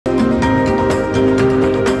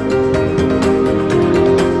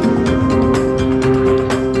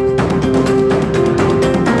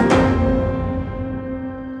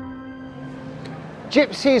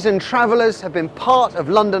Gypsies and travellers have been part of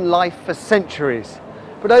London life for centuries.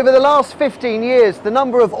 But over the last 15 years, the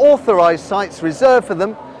number of authorised sites reserved for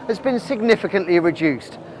them has been significantly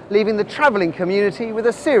reduced, leaving the travelling community with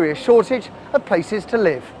a serious shortage of places to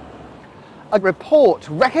live. A report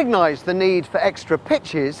recognised the need for extra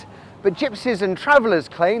pitches, but Gypsies and travellers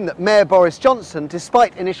claim that Mayor Boris Johnson,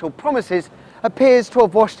 despite initial promises, appears to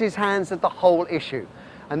have washed his hands of the whole issue.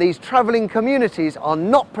 And these travelling communities are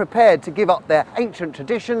not prepared to give up their ancient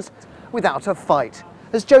traditions without a fight,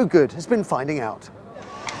 as Joe Good has been finding out.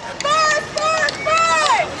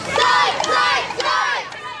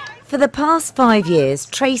 For the past 5 years,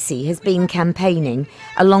 Tracy has been campaigning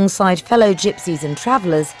alongside fellow Gypsies and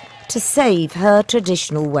travellers to save her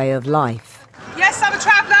traditional way of life. Yes, I'm a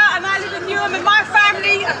traveller and I live in Newham, and my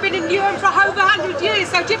family have been in Newham for over 100 years,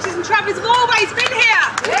 so Gypsies and travellers have always been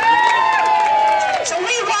here. Yeah! So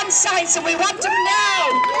we want sites and we want them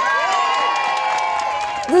now.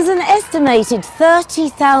 There's an estimated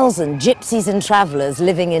 30,000 Gypsies and travellers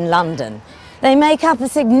living in London. They make up a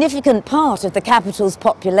significant part of the capital's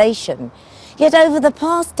population. Yet over the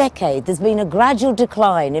past decade, there's been a gradual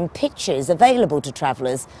decline in pitches available to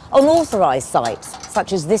travellers on authorised sites,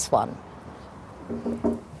 such as this one.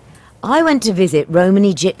 I went to visit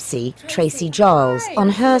Romany Gypsy Tracy Giles on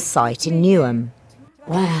her site in Newham.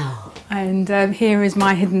 Wow. And here is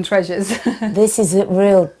my hidden treasures. This is a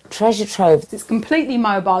real treasure trove. It's completely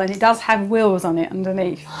mobile and it does have wheels on it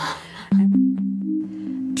underneath.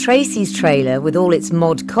 Tracy's trailer, with all its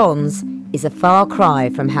mod cons, is a far cry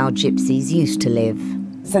from how Gypsies used to live.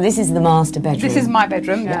 So this is the master bedroom? This is my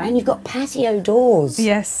bedroom, yeah. And you've got patio doors?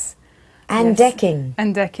 Yes. And yes. Decking?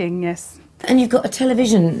 And decking, yes. And you've got a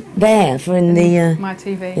television there for my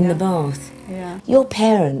TV in the bath. Yeah. Your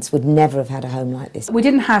parents would never have had a home like this. We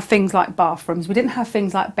didn't have things like bathrooms. We didn't have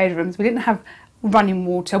things like bedrooms. We didn't have running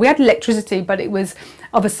water. We had electricity, but it was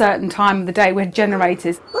of a certain time of the day. We had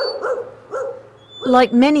generators.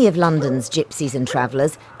 Like many of London's Gypsies and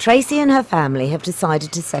travellers, Tracy and her family have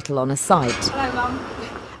decided to settle on a site. Hello, Mum.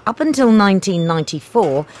 Up until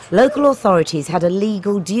 1994, local authorities had a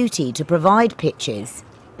legal duty to provide pitches.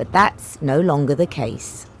 But that's no longer the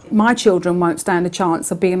case. My children won't stand a chance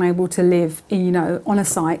of being able to live, on a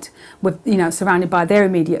site with, surrounded by their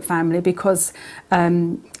immediate family, because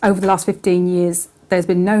over the last 15 years, there's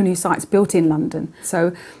been no new sites built in London.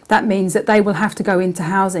 So that means that they will have to go into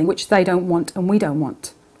housing, which they don't want and we don't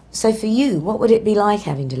want. So for you, what would it be like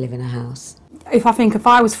having to live in a house? If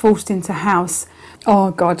I was forced into a house,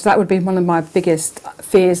 oh God, that would be one of my biggest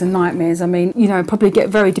fears and nightmares. I mean, probably get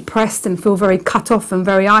very depressed and feel very cut off and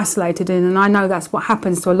very isolated in. And I know that's what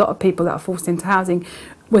happens to a lot of people that are forced into housing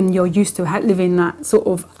when you're used to living that sort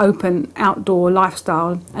of open outdoor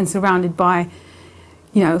lifestyle and surrounded by,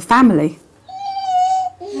 family.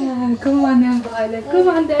 Yeah, come on then, Violet, come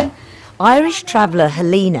on then. Irish traveller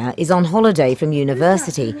Helena is on holiday from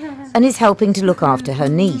university and is helping to look after her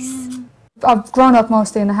niece. I've grown up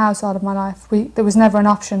mostly in a house all of my life. There was never an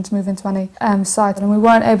option to move into any site, and we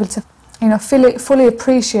weren't able to, fully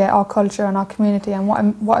appreciate our culture and our community and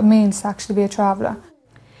what it means to actually be a traveller.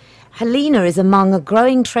 Helena is among a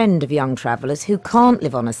growing trend of young travellers who can't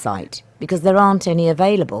live on a site because there aren't any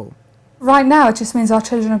available. Right now, it just means our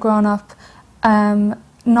children are growing up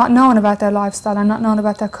not knowing about their lifestyle and not knowing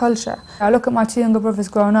about their culture. I look at my two younger brothers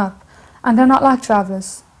growing up, and they're not like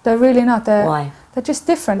travellers. They're really not. Why? They're just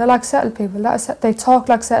different. They're like settled people. They talk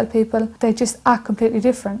like settled people. They just act completely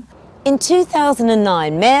different. In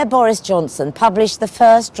 2009, Mayor Boris Johnson published the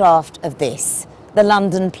first draft of this, the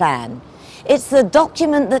London Plan. It's the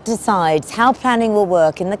document that decides how planning will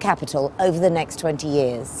work in the capital over the next 20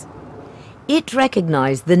 years. It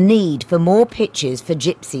recognised the need for more pitches for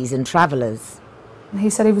Gypsies and travellers. He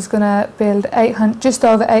said he was going to build just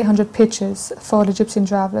over 800 pitches for the Gypsy and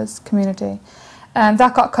travellers community.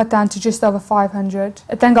 That got cut down to just over 500.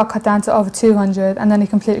 It then got cut down to over 200, and then he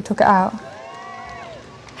completely took it out.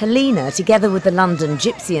 Helena, together with the London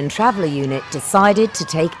Gypsy and Traveller Unit, decided to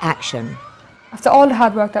take action. After all the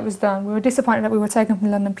hard work that was done, we were disappointed that we were taken from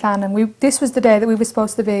the London Plan, and this was the day that we were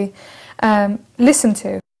supposed to be listened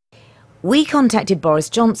to. We contacted Boris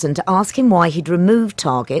Johnson to ask him why he'd removed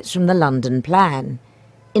targets from the London Plan.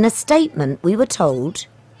 In a statement, we were told,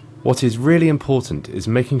 "What is really important is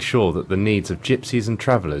making sure that the needs of Gypsies and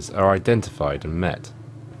travellers are identified and met.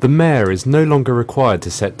 The Mayor is no longer required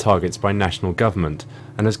to set targets by national government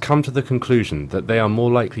and has come to the conclusion that they are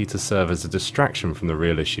more likely to serve as a distraction from the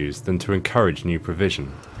real issues than to encourage new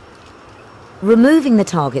provision." Removing the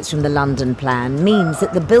targets from the London Plan means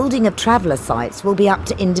that the building of traveller sites will be up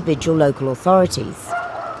to individual local authorities.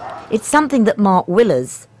 It's something that Mark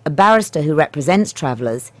Willers, a barrister who represents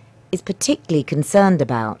travellers, is particularly concerned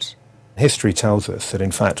about. History tells us that,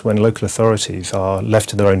 in fact, when local authorities are left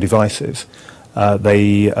to their own devices,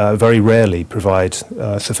 they very rarely provide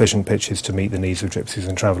sufficient pitches to meet the needs of gypsies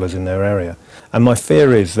and travellers in their area. And my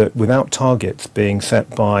fear is that without targets being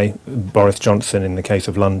set by Boris Johnson in the case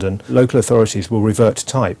of London, local authorities will revert to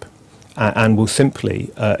type and will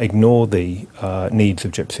simply ignore the needs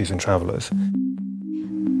of gypsies and travellers.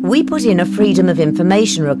 We put in a Freedom of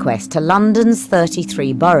Information request to London's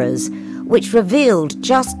 33 boroughs, which revealed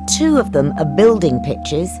just 2 of them are building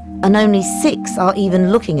pitches and only 6 are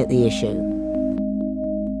even looking at the issue.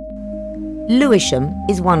 Lewisham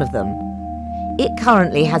is one of them. It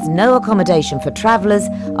currently has no accommodation for travellers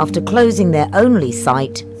after closing their only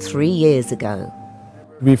site 3 years ago.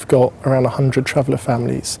 We've got around 100 traveller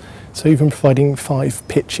families, so even providing 5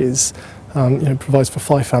 pitches provides for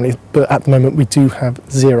 5 families, but at the moment we do have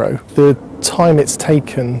 0. The time it's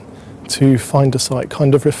taken to find a site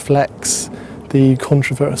kind of reflects the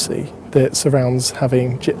controversy that surrounds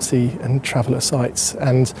having gypsy and traveller sites,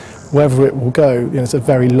 and wherever it will go, it's a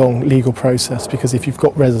very long legal process, because if you've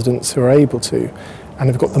got residents who are able to and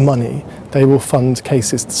have got the money, they will fund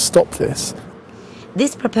cases to stop this.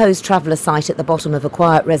 This proposed traveller site at the bottom of a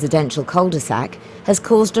quiet residential cul-de-sac has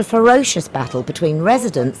caused a ferocious battle between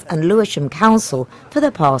residents and Lewisham Council for the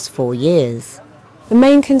past 4 years. The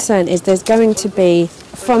main concern is there's going to be,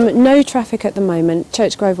 from no traffic at the moment,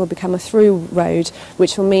 Church Grove will become a through road,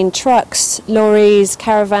 which will mean trucks, lorries,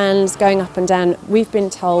 caravans going up and down. We've been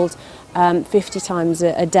told 50 times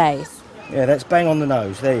a day. Yeah, that's bang on the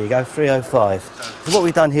nose. There you go, 305. So what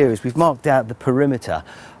we've done here is we've marked out the perimeter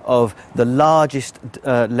of the largest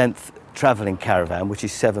length travelling caravan, which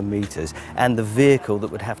is 7 metres, and the vehicle that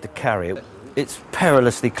would have to carry it. It's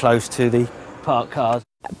perilously close to the parked cars.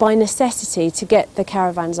 By necessity, to get the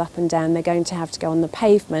caravans up and down, they're going to have to go on the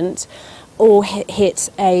pavement or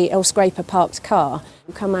or scrape a parked car.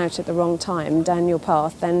 You come out at the wrong time down your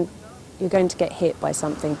path, then you're going to get hit by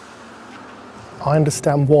something. I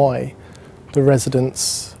understand why the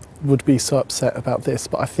residents would be so upset about this,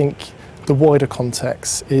 but I think the wider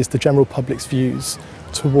context is the general public's views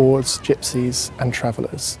towards gypsies and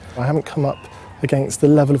travellers. I haven't come up against the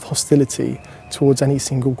level of hostility towards any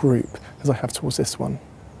single group as I have towards this one.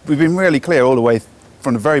 We've been really clear all the way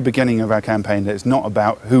from the very beginning of our campaign that it's not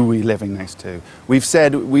about who we're living next to. We've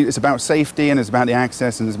said it's about safety and it's about the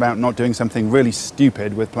access and it's about not doing something really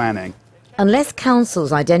stupid with planning. Unless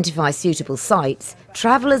councils identify suitable sites,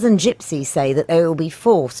 travellers and gypsies say that they will be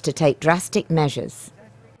forced to take drastic measures.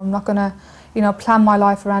 I'm not going to, plan my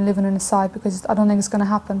life around living in a site, because I don't think it's going to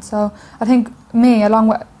happen. So I think me, along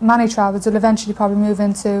with many travellers, will eventually probably move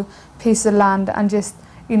into pieces of land and just,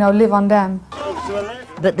 live on them.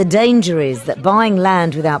 But the danger is that buying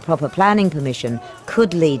land without proper planning permission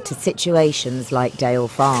could lead to situations like Dale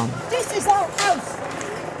Farm. This is our house.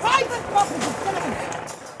 Private property.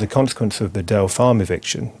 As a consequence of the Dale Farm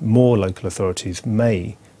eviction, more local authorities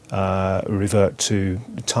may revert to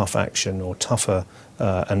tough action or tougher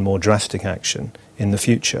and more drastic action in the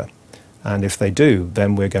future. And if they do,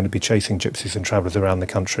 then we're going to be chasing gypsies and travellers around the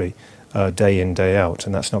country day in, day out,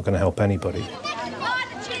 and that's not going to help anybody.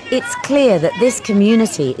 It's clear that this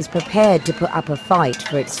community is prepared to put up a fight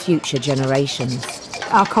for its future generations.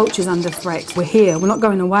 Our culture's under threat. We're here, we're not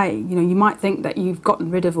going away. You might think that you've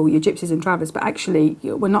gotten rid of all your gypsies and travellers, but actually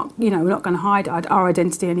we're not going to hide our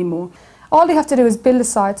identity anymore. All you have to do is build a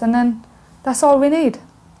site, and then that's all we need.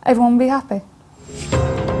 Everyone will be happy.